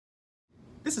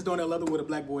This is Darnell Leather with a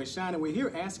Black Boy Shine, and we're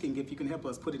here asking if you can help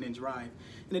us put it in drive.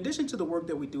 In addition to the work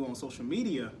that we do on social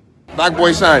media, Black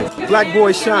Boy Shine. Black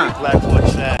Boy Shine. Black Boy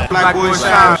Shine. Black Boy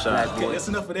Shine. okay, that's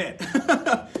enough of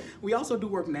that. We also do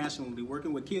work nationally,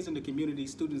 working with kids in the community,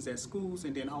 students at schools,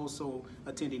 and then also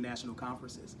attending national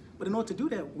conferences. But in order to do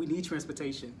that, we need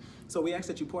transportation. So we ask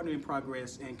that you partner in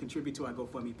progress and contribute to our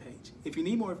GoFundMe page. If you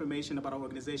need more information about our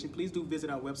organization, please do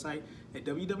visit our website at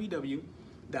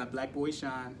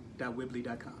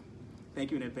www.blackboyshine.weebly.com. Thank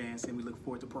you in advance, and we look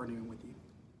forward to partnering with you.